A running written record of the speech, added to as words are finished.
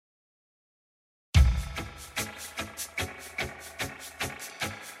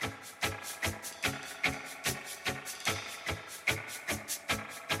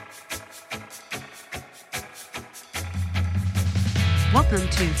Welcome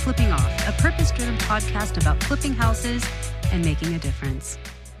to Flipping Off, a purpose-driven podcast about flipping houses and making a difference.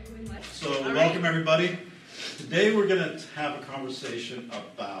 So welcome everybody. Today we're going to have a conversation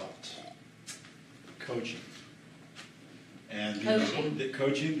about coaching. And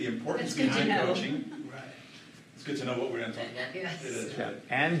the importance behind coaching. Right. It's good to know what we're going to talk about. Yes. It is, Yeah. right?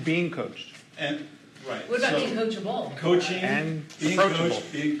 And being coached. And right. What about being coachable? Coaching, And being approachable.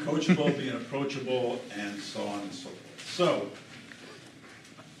 coached, being coachable, being approachable, and so on and so forth. So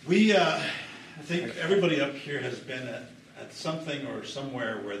we, I think everybody up here has been at something or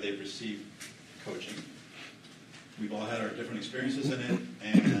somewhere where they've received coaching. We've all had our different experiences in it,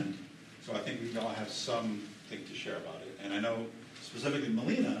 and so I think we all have something to share about it. And I know specifically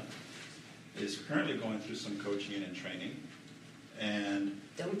Melina is currently going through some coaching and training. And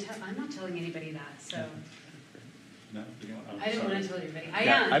Don't tell. I'm not telling anybody that. So no, you know what? I don't want to tell everybody.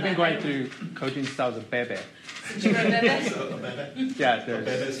 I've been going through coaching styles of bebe. Did you remember that? So, a bebe? Yeah, A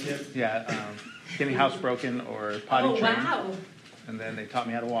bebe's kid? getting house broken or potty Oh trained. wow! And then they taught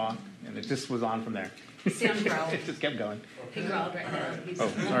me how to walk, and it just was on from there. Sam growled. It just kept going. He growled right now. He Oh,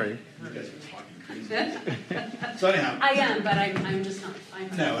 just- sorry. You guys are talking crazy. So anyhow. I am, but I'm just not.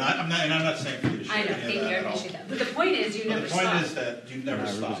 No, I'm not, and I'm not saying for you to share I know. any Thank of you. that I at all. appreciate that. But the point is, you But never the point stop. is that you never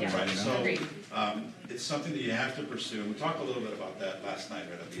Yeah, stop, yeah, right? So agreed. it's something that you have to pursue. And we talked a little bit about that last night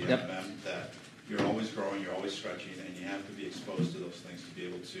right at the Yep. MMM, that you're always growing, you're always stretching, and you have to be exposed to those things to be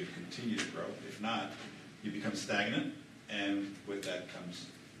able to continue to grow. If not, you become stagnant, and with that comes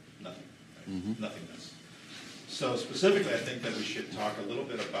nothing, right? Nothingness. So specifically, I think that we should talk a little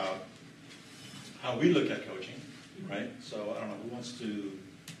bit about how we look at coaching, right? So I don't know, who wants to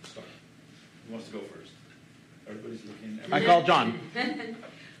start? Who wants to go first? Everybody's looking. I called John.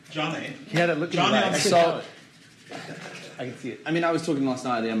 Johnny. He had it looking Johnny right. on I the could side. tell it. I can see it. I mean, I was talking last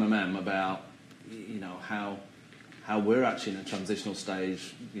night at the MMM about, how we're actually in a transitional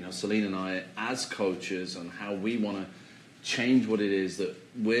stage, Selena and I, as coaches, and how we want to change what it is that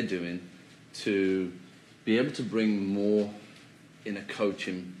we're doing to be able to bring more in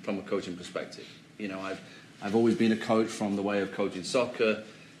from a coaching perspective. I've always been a coach from the way of coaching soccer,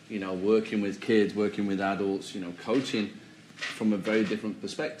 working with kids, working with adults, coaching from a very different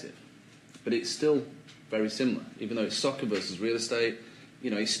perspective. But it's still very similar. Even though it's soccer versus real estate,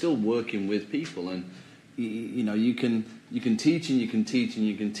 it's still working with people. And, you can teach and you can teach and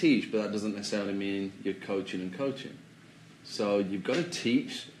you can teach, but that doesn't necessarily mean you're coaching and coaching. So you've got to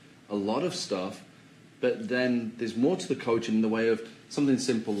teach a lot of stuff, but then there's more to the coaching in the way of something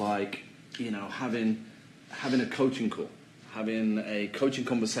simple like, having a coaching call, having a coaching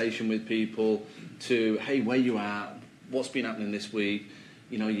conversation with people to, hey, where you at? What's been happening this week?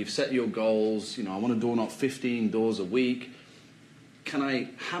 You've set your goals. I want to door knock 15 doors a week. Can I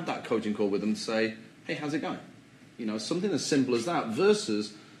have that coaching call with them to say, hey, how's it going? Something as simple as that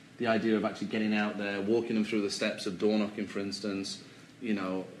versus the idea of actually getting out there, walking them through the steps of door knocking, for instance,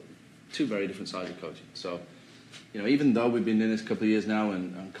 two very different sides of coaching. So, even though we've been doing this a couple of years now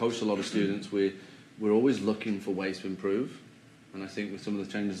and coached a lot of students, we're always looking for ways to improve. And I think with some of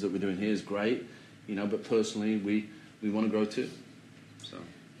the changes that we're doing here is great, but personally, we want to grow too. So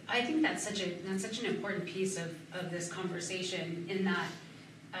I think that's such an important piece of this conversation in that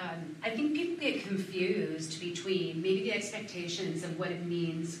I think people get confused between maybe the expectations of what it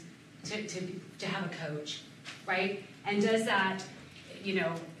means to have a coach, right? And does that,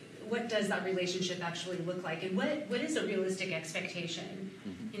 what does that relationship actually look like? And what is a realistic expectation,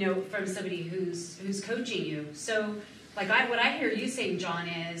 from somebody who's coaching you? So, like what I hear you saying, John,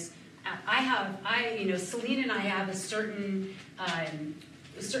 is Selena and I have a certain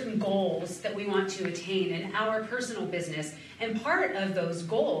goals that we want to attain in our personal business. And part of those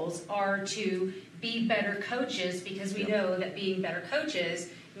goals are to be better coaches because we know that being better coaches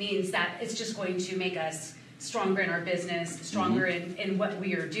means that it's just going to make us stronger in our business, stronger in what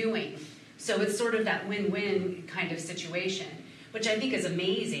we are doing. So it's sort of that win-win kind of situation, which I think is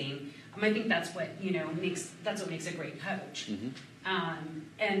amazing. I think that's what makes a great coach.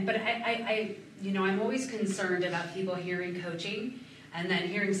 But I'm always concerned about people hearing coaching and then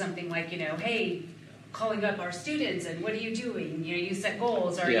hearing something like, hey, calling up our students and what are you doing? You set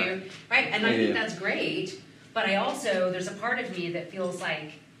goals, you right? And I think that's great, but there's a part of me that feels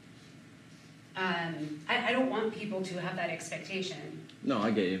like I don't want people to have that expectation. No,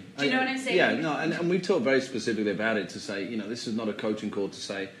 I get you. Do you know what I'm saying? Yeah, no, and we've talked very specifically about it to say, this is not a coaching call to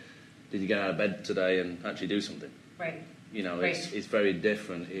say, did you get out of bed today and actually do something? Right. It's very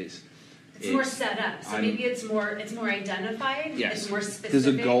different. It's more set up, so maybe it's more identified. Yes. It's more specific. There's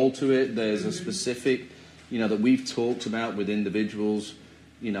a goal to it. There's a specific, that we've talked about with individuals.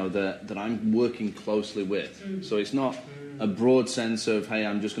 that I'm working closely with. So it's not a broad sense of, hey,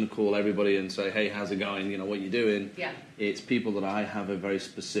 I'm just going to call everybody and say, hey, how's it going? What you doing? Yeah. It's people that I have a very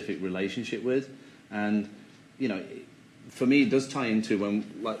specific relationship with. And, for me, it does tie into when,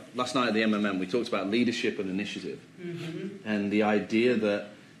 like last night at the MMM, we talked about leadership and initiative. And the idea that,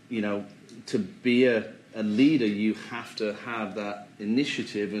 to be a leader, you have to have that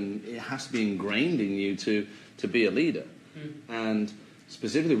initiative, and it has to be ingrained in you to be a leader. And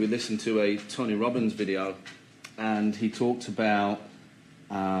specifically, we listened to a Tony Robbins video, and he talked about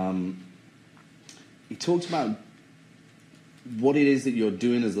what it is that you're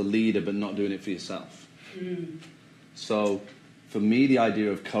doing as a leader, but not doing it for yourself. So, for me, the idea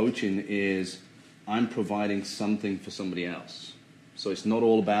of coaching is I'm providing something for somebody else. So it's not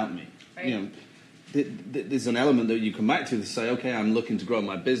all about me. Right. There's an element that you come back to say, okay, I'm looking to grow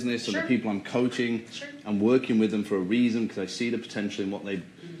my business, and the people I'm coaching, I'm working with them for a reason because I see the potential in what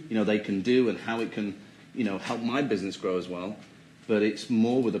they can do and how it can, help my business grow as well. But it's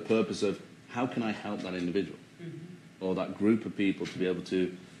more with the purpose of how can I help that individual or that group of people to be able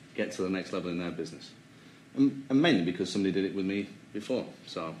to get to the next level in their business. And mainly because somebody did it with me before.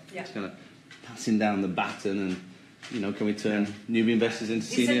 So it's kind of passing down the baton and, can we turn newbie investors into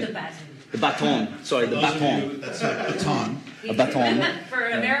senior? He said the baton. The baton. Sorry, the baton. That's a baton. A baton. For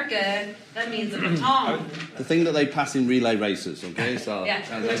America, that means a baton. The thing that they pass in relay races, okay? So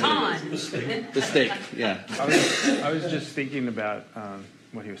baton. The stick, yeah. I was just thinking about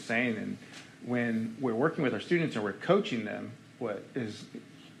what he was saying, and when we're working with our students and we're coaching them, what is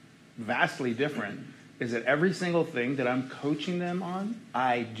vastly different is that every single thing that I'm coaching them on,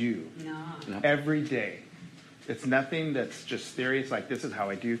 I do. No. Every day. It's nothing that's just theory. It's like, this is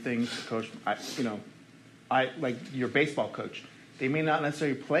how I do things. Coach, I like your baseball coach. They may not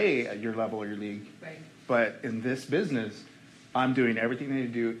necessarily play at your level or your league. Right. But in this business, I'm doing everything they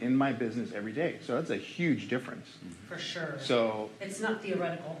do in my business every day. So that's a huge difference. For sure. So it's not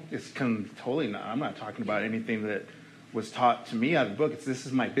theoretical. It's totally not. I'm not talking about anything that was taught to me out of the book. This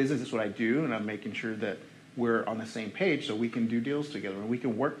is my business. It's what I do, and I'm making sure that we're on the same page so we can do deals together and we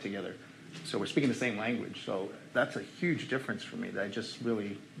can work together. So we're speaking the same language. So that's a huge difference for me that I just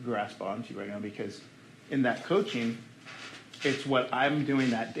really grasp onto right now, because in that coaching, it's what I'm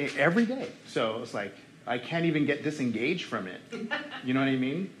doing that day, every day. So it's like I can't even get disengaged from it. You know what I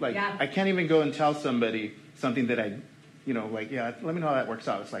mean? Like I can't even go and tell somebody something that I, let me know how that works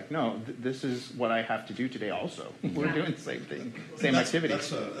out. It's like, no, this is what I have to do today also. We're doing the same thing, same activity.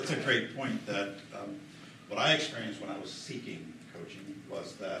 That's a great point. That what I experienced when I was seeking coaching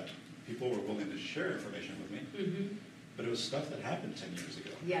was that people were willing to share information with me, but it was stuff that happened 10 years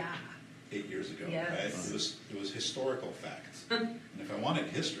ago. 8 years ago. Yes. Right? It was historical facts. And if I wanted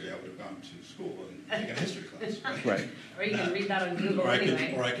history, I would have gone to school and taken a history class. Right. Or you can read that on Google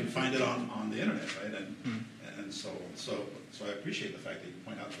anyway. Or I can find it on the internet, right? And so I appreciate the fact that you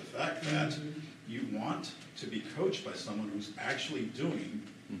point out the fact that you want to be coached by someone who's actually doing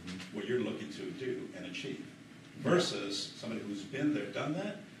what you're looking to do and achieve, versus somebody who's been there, done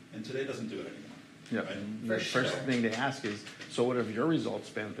that, and today doesn't do it anymore. Yeah. Right? The first thing they ask is, so what have your results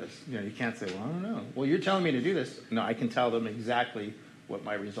been with this? You can't say, well, I don't know. Well, you're telling me to do this. No, I can tell them exactly what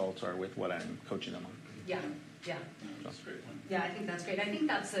my results are with what I'm coaching them on. Yeah. That's a great point. Yeah, I think that's great. I think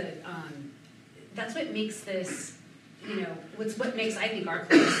that's what makes this, what makes, I think, our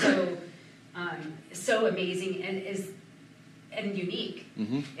class so amazing and unique,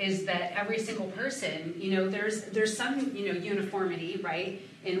 is that every single person, there's some, uniformity, right,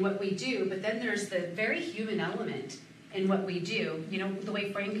 in what we do, but then there's the very human element in what we do. The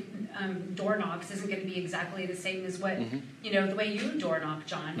way Frank door knocks isn't going to be exactly the same as what, the way you door knock,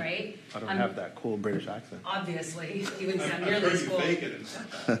 John, right? I don't have that cool British accent. Obviously, you wouldn't sound I've nearly heard as you cool. fake it.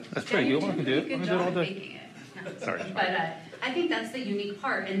 That's pretty good. I can do it. I can do it all day. Sorry. But I think that's the unique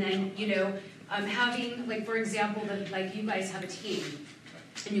part. And then, having, like, for example, that you guys have a team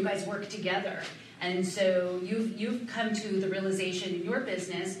and you guys work together. And so you've come to the realization in your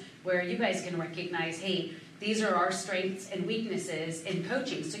business where you guys can recognize, hey, these are our strengths and weaknesses in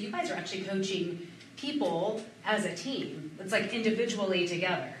coaching. So you guys are actually coaching people as a team. It's like individually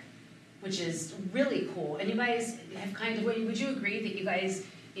together, which is really cool. And you guys have kind of, would you agree that you guys,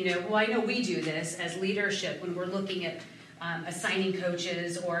 I know we do this as leadership when we're looking at assigning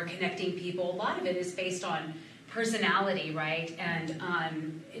coaches or connecting people. A lot of it is based on personality, right,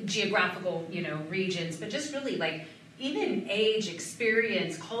 and geographical, regions, but just really like even age,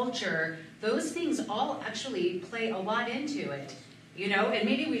 experience, culture, those things all actually play a lot into it, and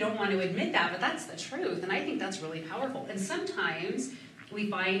maybe we don't want to admit that, but that's the truth, and I think that's really powerful. And sometimes we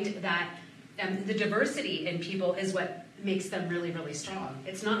find that the diversity in people is what makes them really, really strong.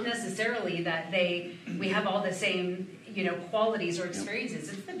 It's not necessarily that we have all the same, qualities or experiences.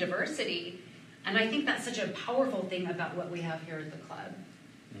 It's the diversity. And I think that's such a powerful thing about what we have here at the club,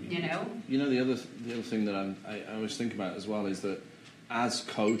 The other thing that I always think about as well is that as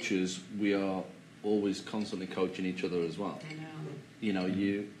coaches, we are always constantly coaching each other as well. I know.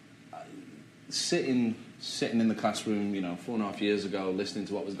 You sitting in the classroom, 4.5 years ago, listening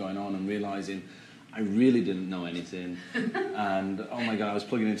to what was going on and realizing I really didn't know anything. And, oh my God, I was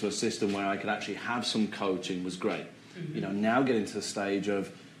plugging into a system where I could actually have some coaching was great. Mm-hmm. Now getting to the stage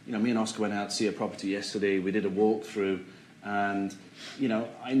of, me and Oscar went out to see a property yesterday. We did a walkthrough. And,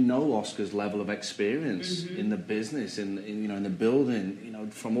 I know Oscar's level of experience in the business, in the building,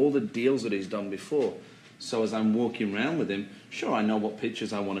 from all the deals that he's done before. So as I'm walking around with him, sure, I know what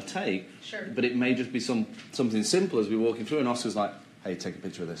pictures I want to take. Sure. But it may just be something simple as we're walking through, and Oscar's like, hey, take a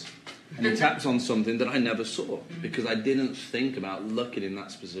picture of this. And he taps on something that I never saw because I didn't think about looking in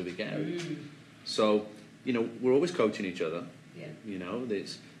that specific area. So, we're always coaching each other. Yeah.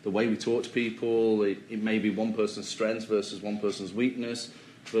 It's the way we talk to people. It may be one person's strengths versus one person's weakness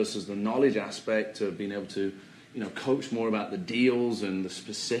versus the knowledge aspect of being able to, coach more about the deals and the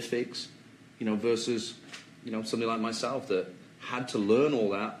specifics, versus, somebody like myself that had to learn all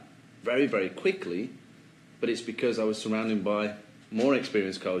that very, very quickly. But it's because I was surrounded by more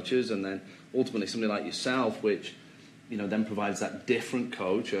experienced coaches, and then ultimately somebody like yourself, which, then provides that different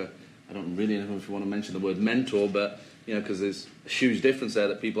coach. I don't really know if you want to mention the word mentor, but, because there's a huge difference there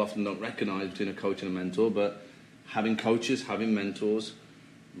that people often don't recognize between a coach and a mentor. But having coaches, having mentors,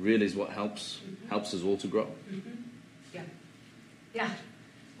 really is what helps us all to grow. Yeah. Yeah.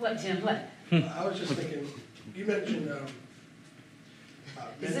 What, Jim? What? I was just thinking, you mentioned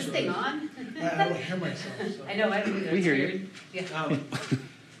Is this thing on? I don't hear myself. So. I know, I don't either. We It's hear weird. you. Yeah.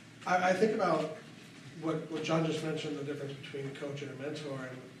 I think about what John just mentioned, the difference between a coach and a mentor,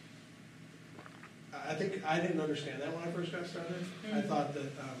 and I think I didn't understand that when I first got started. I thought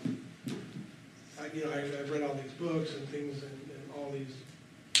that, I read all these books and things and all these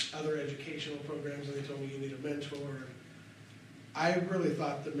other educational programs, and they told me you need a mentor. And I really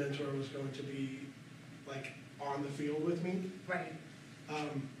thought the mentor was going to be like on the field with me. Right.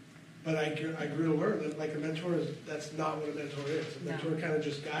 But I grew to learn that like a mentor that's not what a mentor is. A mentor kind of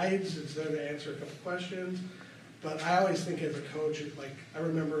just guides. It's there to answer a couple questions. But I always think as a coach, like I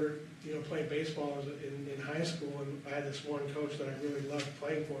remember, playing baseball in high school, and I had this one coach that I really loved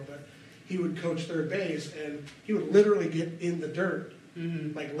playing for, but he would coach third base, and he would literally get in the dirt,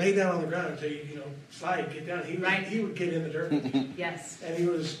 like lay down on the ground and tell you, slide, get down. He would get in the dirt with me. Yes. And he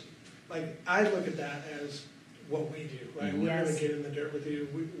was like, I look at that as what we do, right? We're going to get in the dirt with you.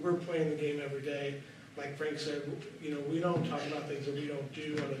 We're playing the game every day. Like Frank said, we don't talk about things that we don't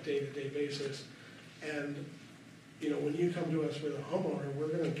do on a day-to-day basis. And, when you come to us with a homeowner, we're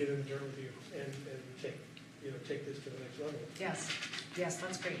going to get in the dirt with you and take this to the next level. Yes. Yes,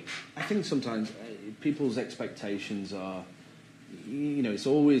 that's great. I think sometimes people's expectations are, it's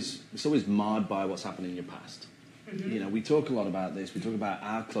always marred by what's happened in your past. We talk a lot about this. We talk about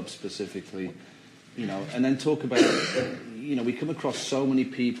our club specifically, and then talk about, we come across so many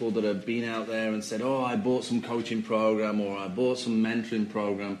people that have been out there and said, oh, I bought some coaching program or I bought some mentoring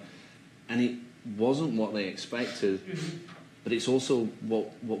program, and it wasn't what they expected, but it's also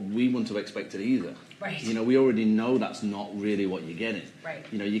what we wouldn't have expected either. Right. We already know that's not really what you're getting. Right.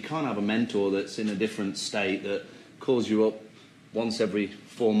 You can't have a mentor that's in a different state that calls you up once every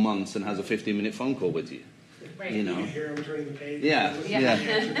 4 months and has a 15-minute phone call with you. Right. You hear him turning the page. Yeah.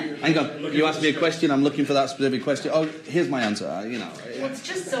 Hang on. You asked me a question. I'm looking for that specific question. Oh, here's my answer. Well, it's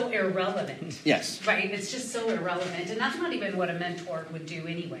just so irrelevant. Yes. Right. It's just so irrelevant, and that's not even what a mentor would do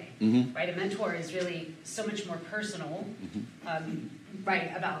anyway. Right. A mentor is really so much more personal.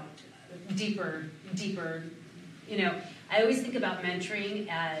 Right. About deeper. I always think about mentoring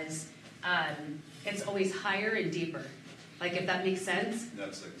as it's always higher and deeper. Like, if that makes sense.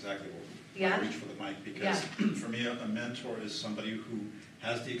 That's exactly what Yeah. I reach for the mic, because for me, a mentor is somebody who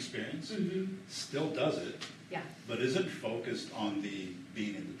has the experience, still does it, but isn't focused on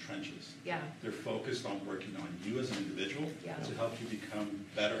being in the trenches. Yeah. They're focused on working on you as an individual to help you become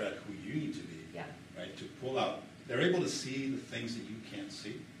better at who you need to be. Yeah. Right? To pull out. They're able to see the things that you can't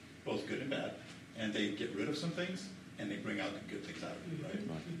see, both good and bad, and they get rid of some things and they bring out the good things out of you.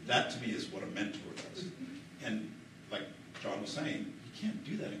 Right? That to me is what a mentor does. And like John was saying, you can't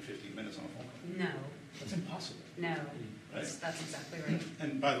do that in 15 minutes on a phone call. No. That's impossible. No. Right? That's exactly right.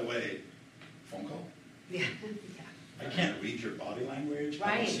 And by the way, phone call? Yeah. I can't read your body language. I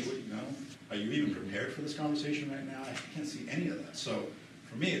Right. don't see what you know. Are you even prepared for this conversation right now? I can't see any of that. So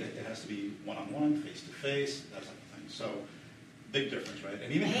for me, it has to be one-on-one, face-to-face, that type of thing. So big difference, right?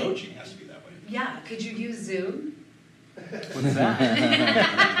 And even coaching has to be that way. Yeah, could you use Zoom? What's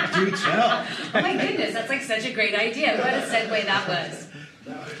that? Do tell. Oh my goodness, that's like such a great idea. What a segue that was.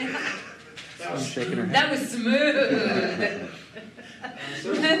 I'm shaking her head. That was smooth.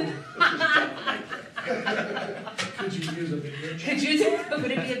 Could you use a video chat?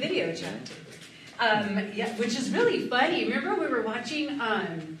 Would it be a video chat? Yeah, which is really funny. Remember we were watching,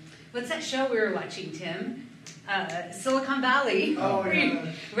 what's that show we were watching, Tim? Silicon Valley. Oh, yeah.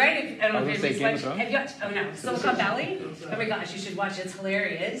 Right? I don't know if Game of anybody's watched. Thrones? Have you watched? Oh no, Silicon Valley. Oh my gosh, you should watch it. It's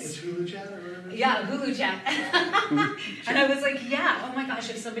hilarious. It's Hulu chat or whatever? Yeah, Hulu chat. And I was like, yeah, oh my gosh,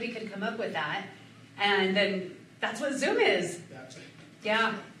 if somebody could come up with that. And then that's what Zoom is. That's it.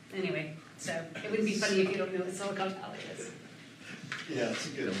 Yeah. Anyway, so it wouldn't be funny if you don't know what Silicon Valley is. Yeah, it's a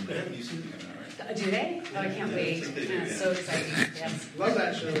good one. They have new season coming out, right? Do they? Oh, I can't Yeah, wait. I think they do, Yeah, yeah. so exciting. Yes. Love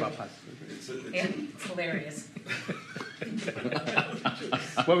that show. Yeah, it's hilarious.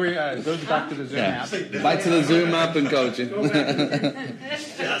 What were you, goes back to the Zoom Yeah. app. Back to the Zoom app and coaching.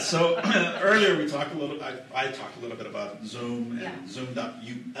 Yeah, so earlier we talked a little, I talked a little bit about Zoom and Yeah.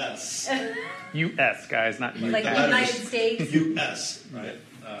 Zoom.us. US, guys, not you. Like the United States. US, right?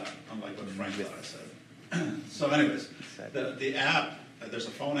 Unlike what Frank thought I said. So anyways, the app, there's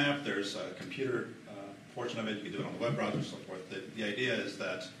a phone app, there's a computer portion of it, you can do it on the web browser and so forth. The idea is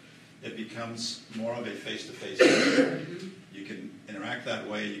that it becomes more of a face-to-face experience. You can interact that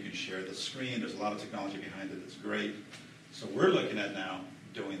way, you can share the screen, there's a lot of technology behind it, it's great. So we're looking at now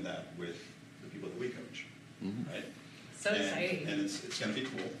doing that with the people that we coach, right? So exciting. And it's going to be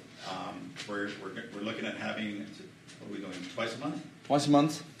cool. We're looking at having, what are we doing, twice a month? Twice a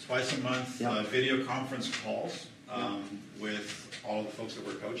month. Twice a month, Yeah. video conference calls with all the folks that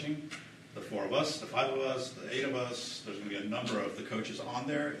we're coaching. The 4 of us, the 5 of us, the 8 of us. There's going to be a number of the coaches on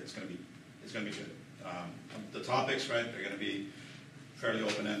there. It's going to be good. The topics, right? They're going to be fairly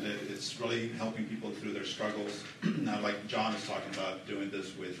open-ended. It's really helping people through their struggles. Now, like John is talking about doing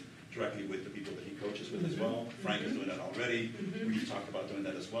this directly with the people that he coaches with as well. Frank is doing that already. We talked about doing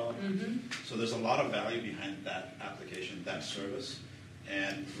that as well. So there's a lot of value behind that application, that service.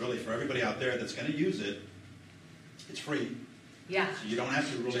 And really, for everybody out there that's going to use it, it's free. Yeah. So you don't have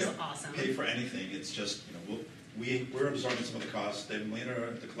to really Which is awesome. pay for anything. It's just, we're absorbing some of the costs. Dave and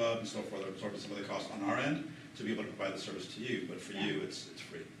Melina, the club, and so forth are absorbing some of the costs on our end to be able to provide the service to you. But for you, it's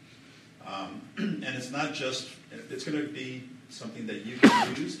free. And it's not just, it's going to be something that you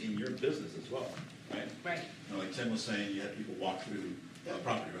can use in your business as well, right? Right. Like Tim was saying, you had people walk through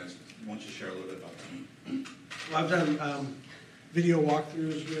property rights. Why don't you share a little bit about that? Well, I've done video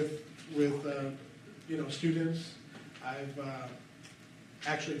walkthroughs with students. I've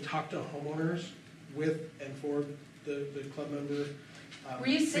actually talked to homeowners with and for the club member. Were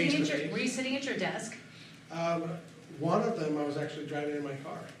you sitting face-to-face. at your desk? One of them, I was actually driving in my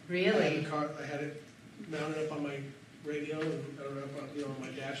car. Really? I had it mounted up on my radio and on my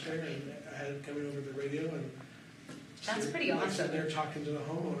dash there, and I had it coming over the radio. And That's pretty I awesome. sat there talking to the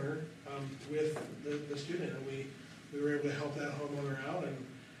homeowner with the student, and we were able to help that homeowner out, and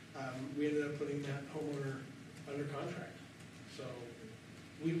we ended up putting that homeowner under contract. So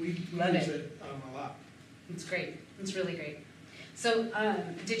we Love use it. it a lot. It's great. It's really great. So,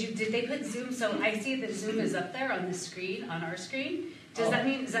 did they put Zoom? So I see that Zoom is up there on the screen, on our screen. Is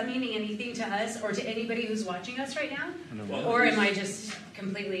that meaning anything to us or to anybody who's watching us right now? Or am I just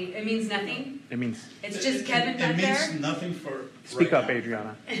completely? It means nothing. It means It's just Kevin back It there. means nothing for speak right up, now.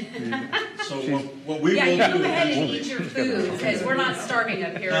 Adriana. So what we Yeah, will you do go ahead and eventually- eat your food because we're not starving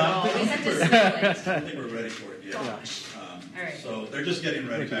up here at all. We just have to smell it. I think we're ready for it, yeah. Gosh. All right. So they're just getting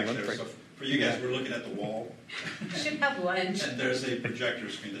ready Making back lunch there. break. So for you guys, we're looking at the wall, Should have lunch. and there's a projector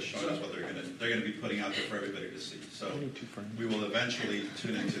screen that shows us what they're gonna be putting out there for everybody to see. So I need 2 friends. we will eventually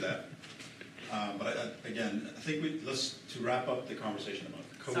tune into that. But again, I think to wrap up the conversation about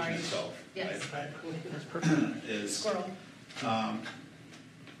the coaching Sorry. itself, Yes. right, is Squirrel.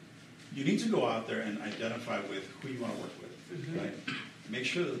 you need to go out there and identify with who you want to work with, right? Make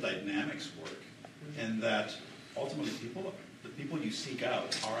sure that the dynamics work, and that ultimately the people you seek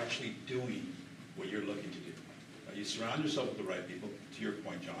out are actually doing what you're looking to do. You surround yourself with the right people. To your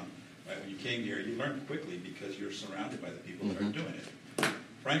point, John, right? When you came here, you learned quickly because you're surrounded by the people that are doing it.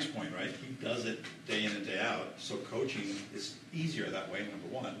 Frank's point, right? He does it day in and day out. So coaching is easier that way, number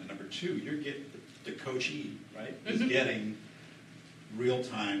one. And number two, the coachee, right, is getting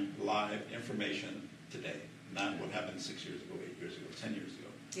real-time, live information today, not what happened 6 years ago, 8 years ago, 10 years ago.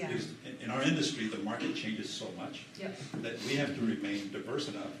 Yeah. Because in our industry, the market changes so much Yep. that we have to remain diverse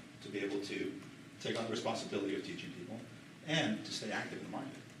enough to be able to take on the responsibility of teaching people and to stay active in the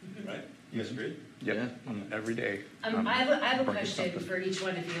market, right? You guys agree? Yep. Yeah. Every day. I have a working question something. for each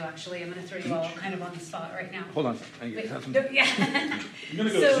one of you, actually. I'm going to throw you all kind of on the spot right now. Hold on. Wait, Have some- no, yeah. I'm going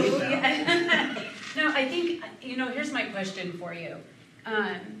to go So, Zoom now. yeah. No, I think, here's my question for you.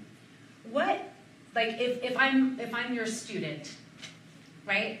 What, like, if I'm your student,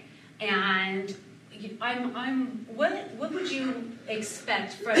 right? And what would you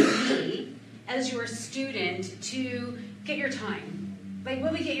expect from me as your student to get your time? Like,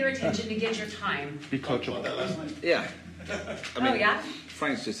 what would get your attention to get your time? Be Talked about that coachable. last night. Yeah. I mean, Oh, yeah?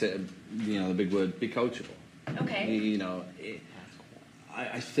 Frank's just said, the big word, be coachable. Okay.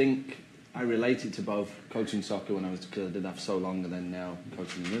 I think I relate it to both coaching soccer because I did that for so long, and then now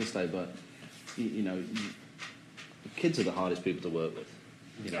coaching in real estate. But kids are the hardest people to work with.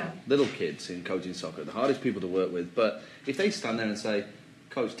 Yeah. Little kids in coaching soccer, the hardest people to work with. But if they stand there and say,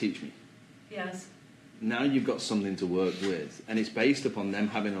 "Coach, teach me," Yes. now you've got something to work with, and it's based upon them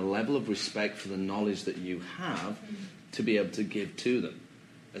having a level of respect for the knowledge that you have to be able to give to them.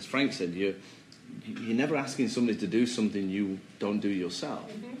 As Frank said, you're never asking somebody to do something you don't do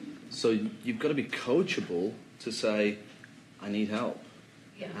yourself. So you've got to be coachable to say, I need help.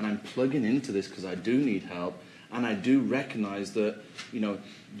 Yeah. And I'm plugging into this because I do need help. And I do recognize that,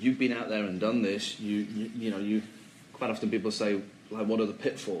 you've been out there and done this. You quite often people say, like, what are the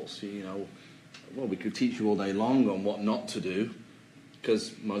pitfalls? Well, we could teach you all day long on what not to do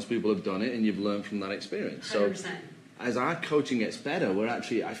because most people have done it and you've learned from that experience. 100%. So as our coaching gets better, I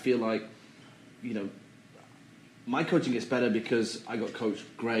feel like, my coaching gets better because I got coached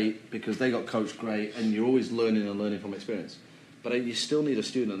great, because they got coached great, and you're always learning and learning from experience. But you still need a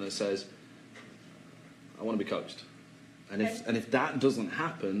student that says, I want to be coached. And if that doesn't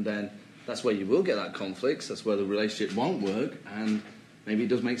happen, then that's where you will get that conflict. That's where the relationship won't work, and maybe it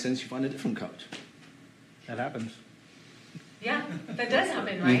does make sense you find a different coach. That happens. Yeah, that does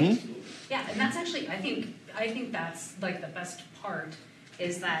happen, right? Yeah, and that's actually, I think that's like the best part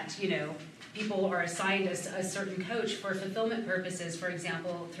is that, people are assigned a certain coach for fulfillment purposes, for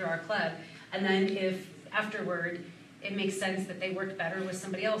example, through our club. And then if afterward it makes sense that they work better with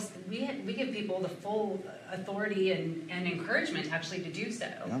somebody else, we give people the full authority and encouragement actually to do so,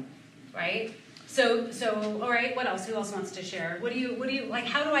 right? So all right, what else? Who else wants to share? What do you like?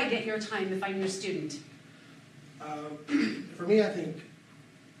 How do I get your time if I'm your student? For me, I think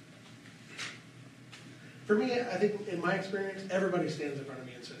in my experience, everybody stands in front of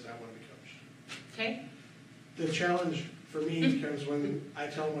me and says, I want to be coached. Okay. The challenge for me comes when I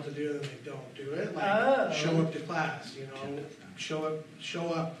tell them what to do and they don't do it. Like, show up to class, show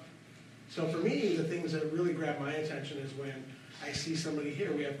up. So for me, the things that really grab my attention is when I see somebody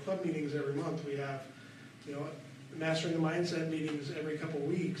here. We have club meetings every month. We have, mastering the mindset meetings every couple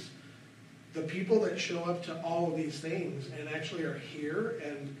weeks. The people that show up to all of these things and actually are here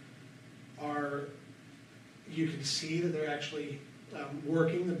and you can see that they're actually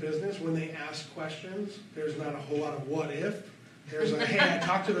working the business. When they ask questions, there's not a whole lot of what if. There's a, hey, I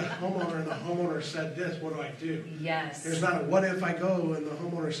talked to the homeowner and the homeowner said this, what do I do? Yes. There's not a what if I go and the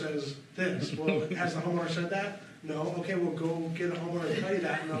homeowner says this. Well, has the homeowner said that? No. Okay, we'll go get a homeowner to tell you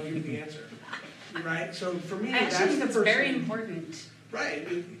that and I'll give you the answer. Right? So for me, I actually that's think the that's first very thing. Important.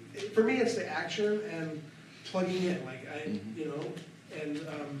 Right. For me, it's the action and plugging in. Like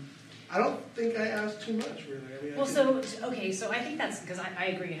I don't think I asked too much, really. I mean, So I think that's, because I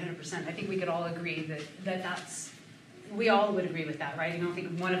agree 100%. I think we could all agree that's, we all would agree with that, right? I don't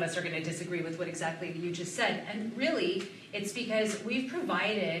think one of us are going to disagree with what exactly you just said. And really, it's because we've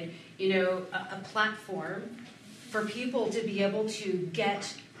provided, a platform for people to be able to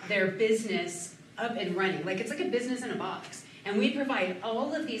get their business up and running. Like, it's like a business in a box. And we provide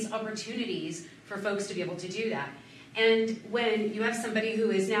all of these opportunities for folks to be able to do that. And when you have somebody who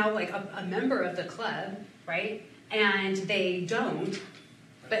is now like a member of the club, right, and they don't,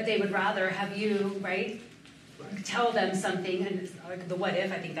 but they would rather have you, right, tell them something, and like the what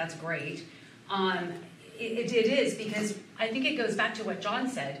if, I think that's great. It is, because I think it goes back to what John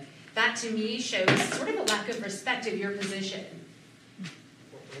said. That to me shows sort of a lack of respect of your position.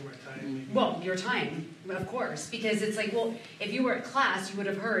 Well, your time, of course, because it's like, well, if you were at class, you would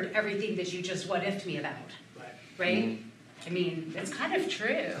have heard everything that you just what if'd me about. Right? I mean, it's kind of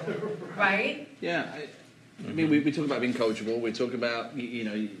true, right? Yeah. I mean, we talk about being coachable. We talk about,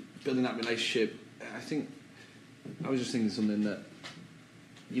 building that relationship. I was just thinking something that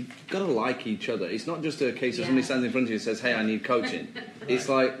you've got to like each other. It's not just a case of somebody stands in front of you and says, hey, I need coaching. It's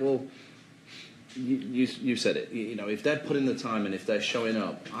like, well, you said it. If they're putting the time and if they're showing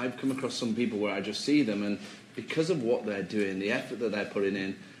up, I've come across some people where I just see them, and because of what they're doing, the effort that they're putting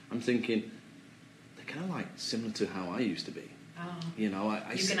in, I'm thinking, kind of like similar to how I used to be. You know,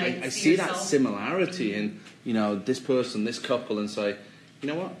 I You can see see that yourself. similarity in, you know, this person, this couple, and say, you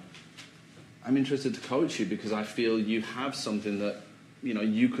know what, I'm interested to coach you because I feel you have something that, you know,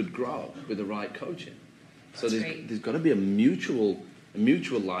 you could grow with the right coaching. So there's got to be a mutual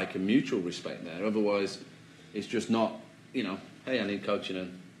like, a mutual respect there. Otherwise, it's just not, you know, hey, I need coaching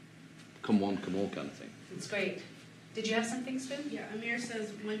and come one, come all kind of thing. It's great. Did you have something, Spoon? Yeah, Amir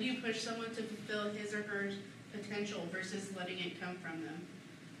says, when do you push someone to fulfill his or her potential versus letting it come from them?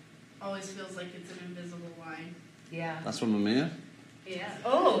 Always feels like it's an invisible line. Yeah. That's from Amir. Yeah.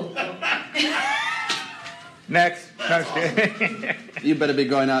 Oh. Next. No, I'm just kidding. You better be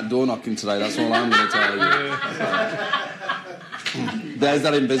going out door knocking today. That's all I'm going to tell you. There's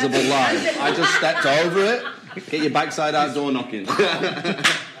that invisible line. I just stepped over it. Get your backside out door knocking.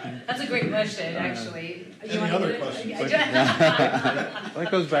 That's a great question, actually. Any other questions? Well,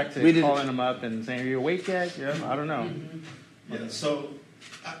 it goes back We to did- calling them up and saying, "Are you awake yet?" Yeah, I don't know. Yeah, so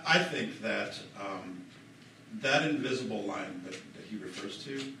I think that that invisible line that he refers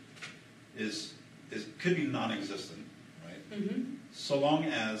to is could be non-existent, right? Mm-hmm. So long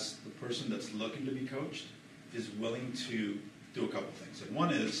as the person that's looking to be coached is willing to do a couple things. And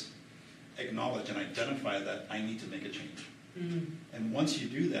one is acknowledge and identify that I need to make a change. Mm-hmm. And once you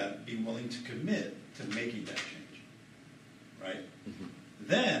do that, be willing to commit to making that change, right? Mm-hmm.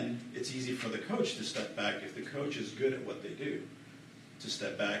 Then it's easy for the coach to step back, if the coach is good at what they do, to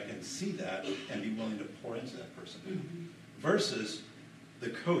step back and see that and be willing to pour into that person. Mm-hmm. Versus the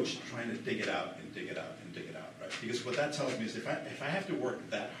coach trying to dig it out and dig it out and dig it out, right? Because what that tells me is if I have to work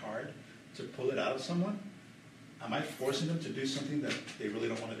that hard to pull it out of someone, am I forcing them to do something that they really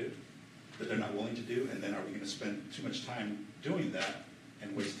don't want to do, that they're not willing to do? And then are we going to spend too much time doing that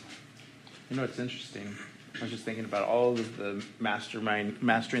and waste time? You know, it's interesting. I was just thinking about all of the mastering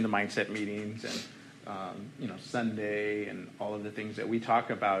the mindset meetings and, you know, Sunday and all of the things that we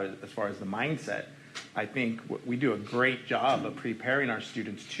talk about as far as the mindset. I think we do a great job of preparing our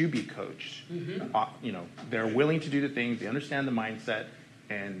students to be coached. Mm-hmm. You know, they're willing to do the things, they understand the mindset,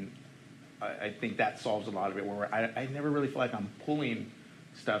 and I think that solves a lot of it. Where I never really feel like I'm pulling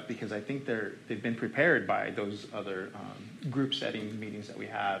stuff because I think they've been prepared by those other group setting meetings that we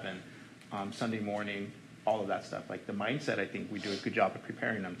have and Sunday morning, all of that stuff. Like the mindset, I think we do a good job of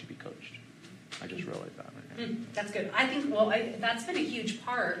preparing them to be coached. I just realized that right now. That's good. I think, that's been a huge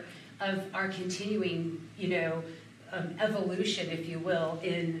part of our continuing, you know, evolution, if you will,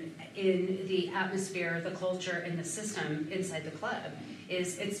 in the atmosphere, the culture, and the system inside the club.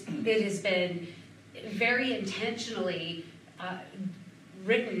 It has been very intentionally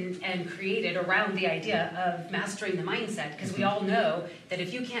written and created around the idea of mastering the mindset, because we all know that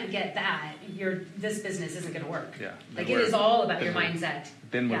if you can't get that, this business isn't going to work. Yeah. Like it is all about your mindset.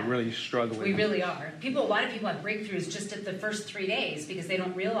 Then we're Yeah. really struggling. We really are. A lot of people have breakthroughs just at the first 3 days because they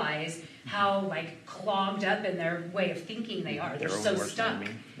don't realize how like clogged up in their way of thinking they are. They're so stuck.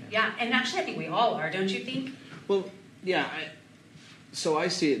 Yeah, and actually I think we all are, don't you think? Well, yeah. So I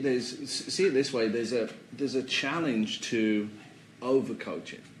see it this way. There's a challenge to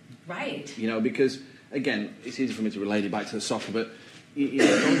overcoaching. Right. You know, because again, it's easy for me to relate it back to the soccer, but you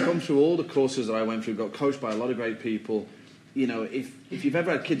know, gone through all the courses that I went through, got coached by a lot of great people. You know, if you've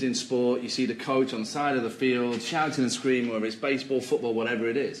ever had kids in sport, you see the coach on the side of the field shouting and screaming, whether it's baseball, football, whatever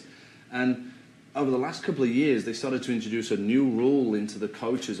it is. And over the last couple of years, they started to introduce a new rule into the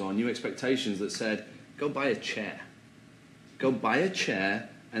coaches or new expectations that said, go buy a chair. Go buy a chair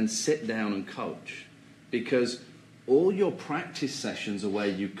and sit down and coach. Because all your practice sessions are where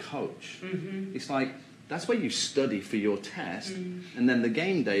you coach. Mm-hmm. It's like, that's where you study for your test, and then the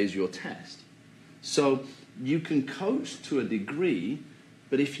game day is your test. So you can coach to a degree,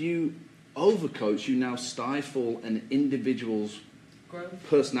 but if you overcoach, you now stifle an individual's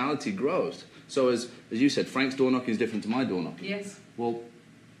personality growth. So as you said, Frank's door knocking is different to my door knocking. Yes. Well,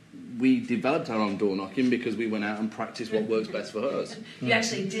 we developed our own door knocking because we went out and practiced what works best for us. You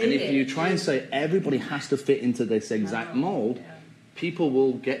actually did And it. if you try and say everybody has to fit into this exact mold, people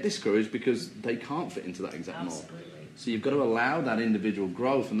will get discouraged because they can't fit into that exact mold. So you've got to allow that individual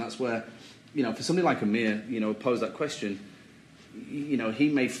growth, and that's where, you know, for somebody like Amir, you know, pose that question, you know, he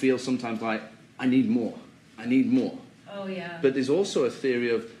may feel sometimes like, I need more. Oh, yeah. But there's also a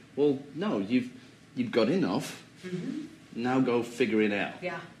theory of, well, no, you've got enough, now go figure it out.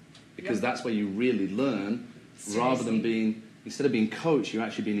 Yeah. Because that's where you really learn, rather than instead of being coached, you're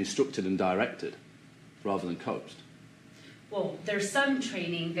actually being instructed and directed, rather than coached. Well, there's some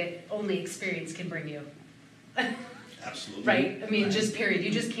training that only experience can bring you. Absolutely. Right? I mean, just period.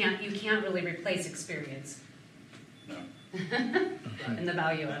 You can't really replace experience. No. and the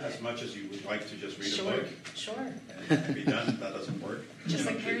value of As it. much as you would like to just read Sure, a book sure. and be done, that doesn't work. Just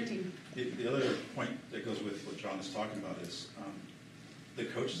You know, like parenting. The other point that goes with what John is talking about is the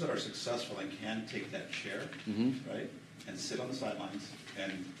coaches that are successful and can take that chair, right, and sit on the sidelines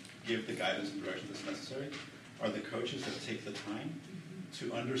and give the guidance and direction that's necessary are the coaches that take the time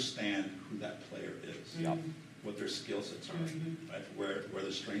to understand who that player is, what their skill sets are, right, where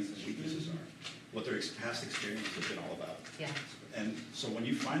their strengths and weaknesses are, what their past experiences have been all about. Yeah. And so when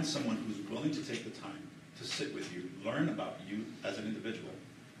you find someone who's willing to take the time to sit with you, learn about you as an individual,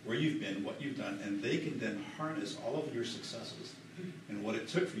 where you've been, what you've done, and they can then harness all of your successes and what it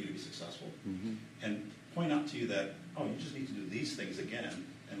took for you to be successful, and point out to you that, oh, you just need to do these things again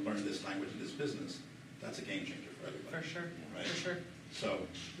and learn this language and this business, that's a game changer for everybody. For sure, right? for sure. So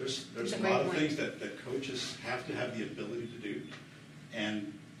there's It's a a great lot of point. things that coaches have to have the ability to do,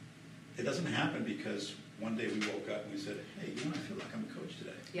 and it doesn't happen because one day we woke up and we said, hey, I feel like I'm a coach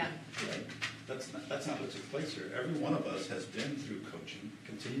today. Yeah. Right? That's not what took place here. Every one of us has been through coaching,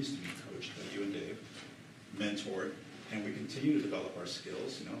 continues to be coached by you and Dave, mentored, and we continue to develop our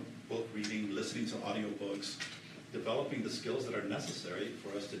skills, book reading, listening to audiobooks, developing the skills that are necessary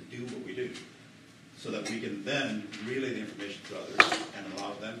for us to do what we do, so that we can then relay the information to others and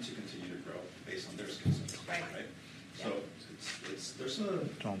allow them to continue to grow based on their skill sets. Right. So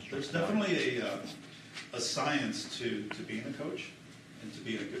there's definitely a science to being a coach and to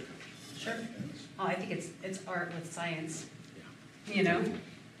being a good coach. Sure. And Oh, I think it's art with science. You know,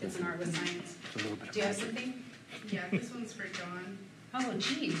 it's an art with science. It's a little bit of Do you have something? Yeah, this one's for John Oh,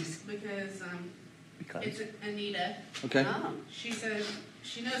 geez. because because it's Anita. Okay. Oh, She said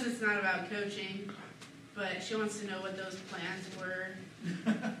she knows it's not about coaching, but she wants to know what those plans were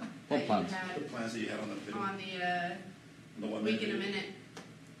What that plans? you the had plans that you had on the video. on The the 1 week in a minute. minute.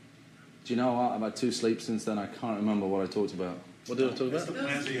 Do you know what? I've had 2 sleeps since then. I can't remember what I talked about. What did I talk It's about? the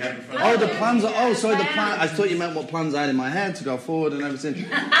plans that you had in front Oh, of the you. plans. Oh, sorry, the plan. I Plans. thought you meant what plans I had in my head to go forward and everything.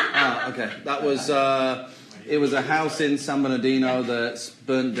 Okay. That was. It was a house in San Bernardino that's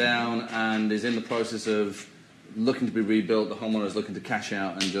burnt down and is in the process of looking to be rebuilt. The homeowner is looking to cash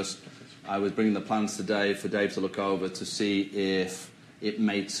out, and I was bringing the plans today for Dave to look over to see if it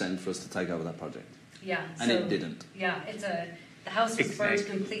made sense for us to take over that project, yeah. and so, it didn't. Yeah, the house was burned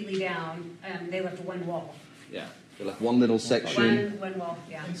completely down. They left one wall. Yeah. So like one little section. One wall,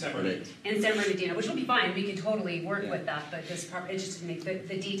 yeah. In San Bernardino. In San Bernardino, which will be fine. We can totally work Yeah. with that, but this part, it just didn't make,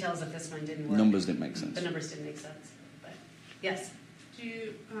 the details of this one didn't work. Numbers didn't make sense. The numbers didn't make sense. But yes.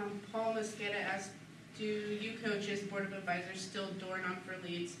 Paul Mosqueda asked, do you coaches, Board of Advisors, still door knock for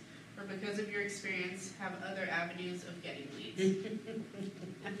leads, or because of your experience, have other avenues of getting leads?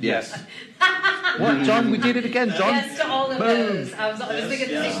 Yes. what, John? We did it again, John. Yes to all of Boom. those. I was thinking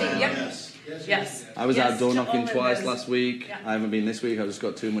the same thing. Yep. Yes. Yes. I was Yes out door to knocking all of twice those. last week. Yeah. I haven't been this week. I just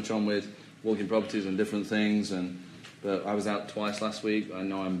got too much on with walking properties and different things. But I was out twice last week. I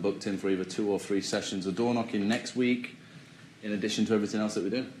know I'm booked in for either 2 or 3 sessions of door knocking next week, in addition to everything else that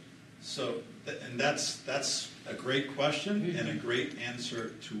we do. So, and that's a great question and a great answer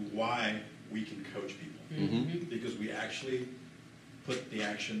to why we can coach people. Because we actually put the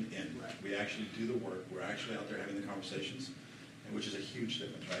action in. We actually do the work. We're actually out there having the conversations, and which is a huge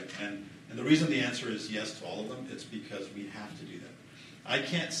difference, right? And the reason the answer is yes to all of them, it's because we have to do that. I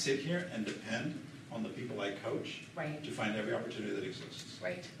can't sit here and depend on the people I coach Right. to find every opportunity that exists.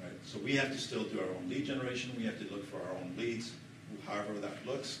 Right. Right. So we have to still do our own lead generation. We have to look for our own leads, however that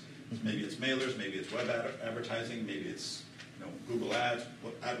looks. Maybe it's mailers, maybe it's web advertising, maybe it's Google Ads,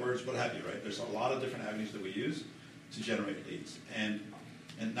 AdWords, what have you. Right. There's a lot of different avenues that we use to generate leads. And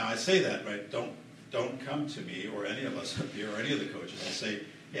now I say that, right. Don't come to me or any of us up here or any of the coaches and say,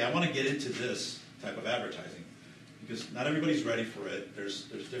 hey, I want to get into this type of advertising. Because not everybody's ready for it. There's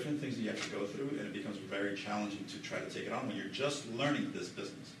different things that you have to go through, and it becomes very challenging to try to take it on when you're just learning this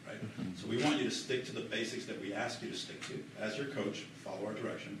business, right? So we want you to stick to the basics that we ask you to stick to. As your coach, follow our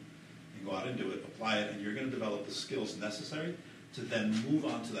direction, and go out and do it, apply it, and you're going to develop the skills necessary to then move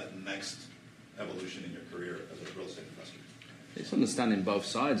on to that next evolution in your career as a real estate investor. It's understanding both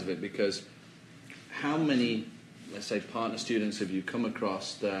sides of it, because how many, let's say, partner students have you come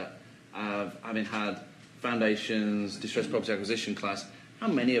across that have, having had foundations, distressed property acquisition class, how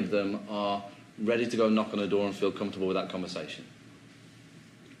many of them are ready to go knock on a door and feel comfortable with that conversation?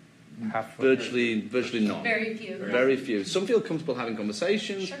 Virtually none. Very few. Very few. Some feel comfortable having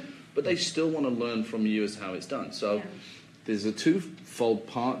conversations, Sure. but they still want to learn from you as to how it's done. So Yeah. there's a twofold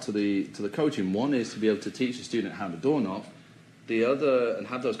part to the coaching. One is to be able to teach the student how to door knock. The other, and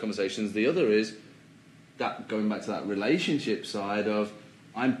have those conversations. The other is that going back to that relationship side of,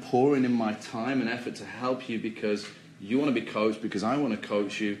 I'm pouring in my time and effort to help you because You want to be coached because I want to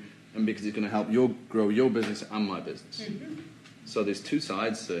coach you, and because it's going to help you grow your business and my business. So there's two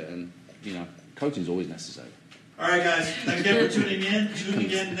sides to it, and coaching is always necessary. All right, guys. Thanks again for tuning in. Tune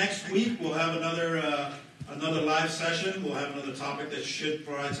again next week. We'll have another live session. We'll have another topic that should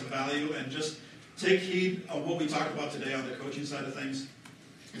provide some value. And just take heed of what we talked about today on the coaching side of things.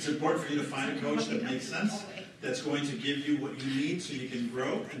 It's important for you to find a coach that makes sense, that's going to give you what you need so you can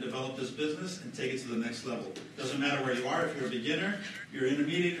grow and develop this business and take it to the next level. Doesn't matter where you are, if you're a beginner, you're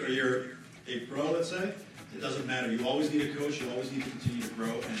intermediate, or you're a pro, let's say. It doesn't matter. You always need a coach. You always need to continue to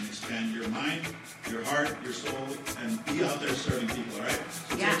grow and expand your mind, your heart, your soul, and be out there serving people, all right?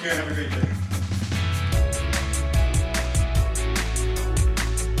 So take care. Have a great day.